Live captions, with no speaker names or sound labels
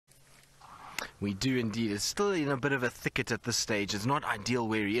We do indeed. It's still in a bit of a thicket at this stage. It's not ideal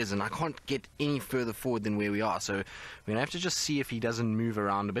where he is, and I can't get any further forward than where we are. So we're going to have to just see if he doesn't move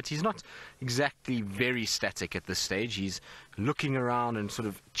around a bit. He's not exactly very static at this stage. He's looking around and sort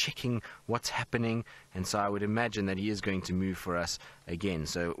of checking what's happening. And so I would imagine that he is going to move for us again.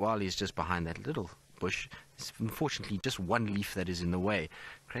 So while he's just behind that little bush, it's unfortunately just one leaf that is in the way.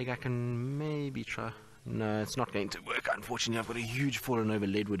 Craig, I can maybe try... No, it's not going to work. Unfortunately, I've got a huge fallen over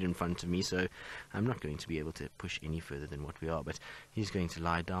leadwood in front of me, so I'm not going to be able to push any further than what we are, but he's going to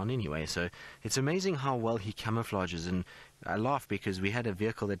lie down anyway. So it's amazing how well he camouflages, and I laugh because we had a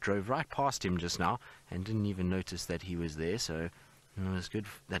vehicle that drove right past him just now and didn't even notice that he was there. So it was good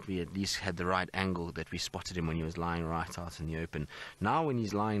that we at least had the right angle, that we spotted him when he was lying right out in the open. Now when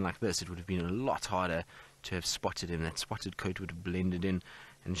he's lying like this, it would have been a lot harder to have spotted him. That spotted coat would have blended in.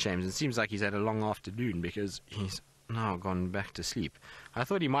 And shame. It seems like he's had a long afternoon because he's now gone back to sleep. I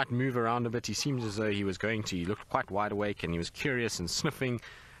thought he might move around a bit. He seemed as though he was going to. He looked quite wide awake and he was curious and sniffing.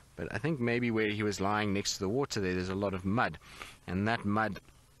 But I think maybe where he was lying next to the water there's a lot of mud. And that mud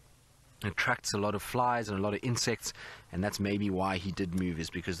attracts a lot of flies and a lot of insects, and that's maybe why he did move, is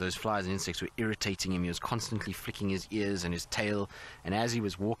because those flies and insects were irritating him. He was constantly flicking his ears and his tail, and as he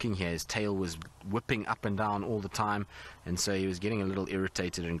was walking here his tail was whipping up and down all the time, and so he was getting a little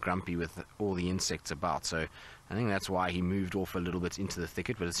irritated and grumpy with all the insects about. So I think that's why he moved off a little bit into the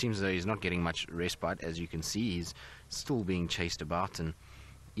thicket, but it seems as though he's not getting much respite. As you can see, he's still being chased about and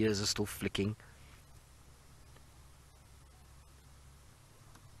ears are still flicking.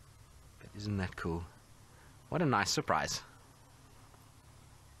 Isn't that cool? What a nice surprise.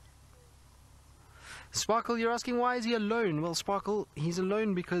 Sparkle, you're asking why is he alone? Well, Sparkle, he's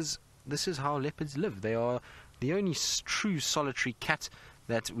alone because this is how leopards live. They are the only true solitary cat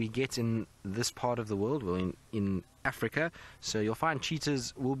that we get in this part of the world, well, in Africa. So you'll find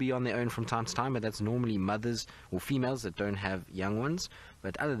cheetahs will be on their own from time to time, but that's normally mothers or females that don't have young ones.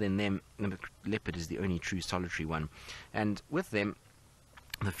 But other than them, the leopard is the only true solitary one. And with them,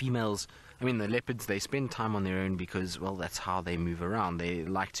 the females, I mean the leopards, they spend time on their own because, well, that's how they move around. They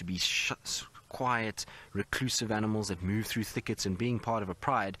like to be quiet, reclusive animals that move through thickets, and being part of a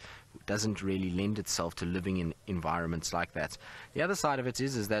pride doesn't really lend itself to living in environments like that. The other side of it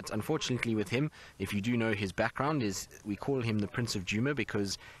is that unfortunately with him, if you do know his background, is we call him the Prince of Djuma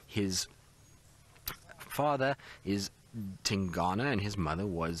because his father is Tingana and his mother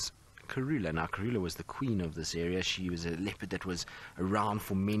was Karula. Now Karula was the queen of this area. She was a leopard that was around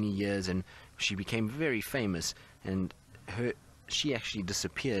for many years, and she became very famous, and she actually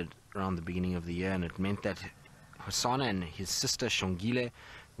disappeared around the beginning of the year, and it meant that Hosana and his sister Shongile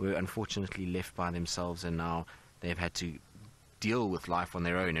were unfortunately left by themselves, and now they've had to deal with life on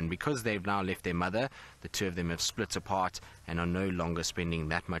their own. And because they've now left their mother, the two of them have split apart and are no longer spending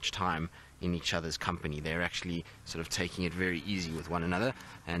that much time in each other's company. They're actually sort of taking it very easy with one another,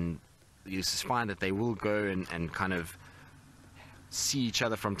 and you just find that they will go and kind of see each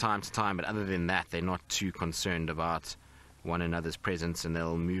other from time to time, but other than that they're not too concerned about one another's presence, and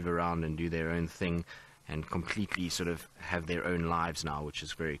they'll move around and do their own thing and completely sort of have their own lives now, which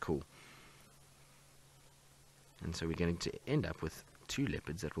is very cool. And so we're going to end up with two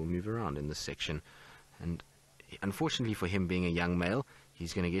leopards that will move around in this section, and unfortunately for him, being a young male,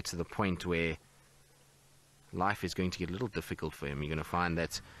 he's going to get to the point where life is going to get a little difficult for him. You're going to find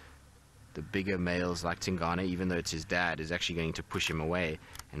that the bigger males like Tingana, even though it's his dad, is actually going to push him away,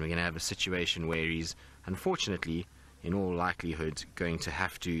 and we're going to have a situation where he's unfortunately, in all likelihood, going to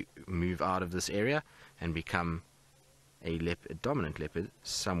have to move out of this area and become a dominant leopard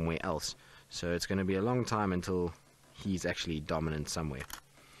somewhere else. So it's going to be a long time until he's actually dominant somewhere.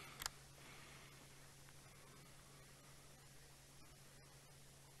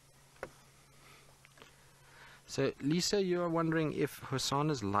 So Lisa, you are wondering if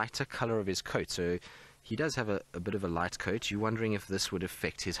Hosana's lighter color of his coat, so he does have a bit of a light coat, you're wondering if this would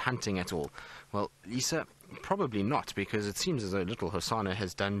affect his hunting at all. Well, Lisa, probably not, because it seems as though little Hosana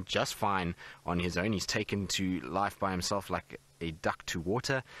has done just fine on his own. He's taken to life by himself like a duck to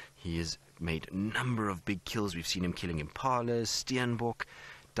water. He has made a number of big kills. We've seen him killing impalas, steenbok,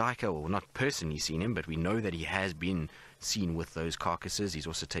 duiker. Well, not personally seen him, but we know that he has been seen with those carcasses. He's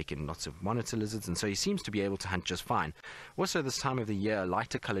also taken lots of monitor lizards, and so he seems to be able to hunt just fine. Also, this time of the year, a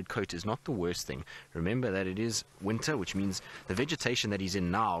lighter colored coat is not the worst thing. Remember that it is winter, which means the vegetation that he's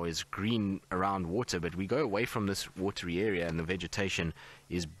in now is green around water, but we go away from this watery area and the vegetation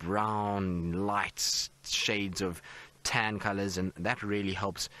is brown, light shades of tan colors, and that really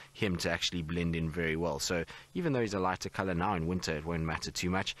helps him to actually blend in very well. So even though he's a lighter color now, in winter it won't matter too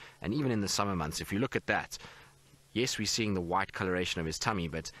much, and even in the summer months, if you look at that, yes, we're seeing the white coloration of his tummy,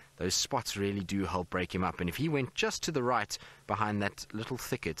 but those spots really do help break him up. And if he went just to the right behind that little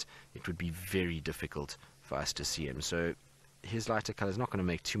thicket, it would be very difficult for us to see him. So his lighter colour is not going to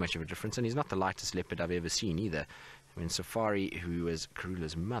make too much of a difference, and he's not the lightest leopard I've ever seen either. When Safari, who was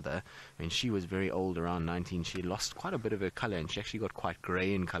Karula's mother, when she was very old, around 19, she lost quite a bit of her colour, and she actually got quite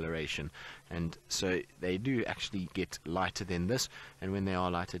grey in coloration. And so they do actually get lighter than this, and when they are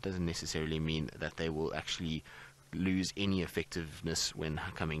lighter, it doesn't necessarily mean that they will actually lose any effectiveness when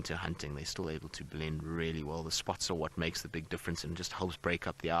coming to hunting. They're still able to blend really well. The spots are what makes the big difference and just helps break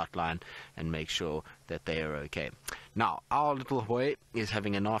up the outline and make sure that they are okay. Now, our little boy is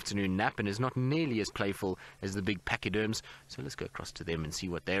having an afternoon nap and is not nearly as playful as the big pachyderms, so let's go across to them and see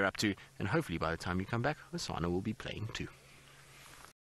what they're up to, and hopefully by the time you come back, Hosana will be playing too.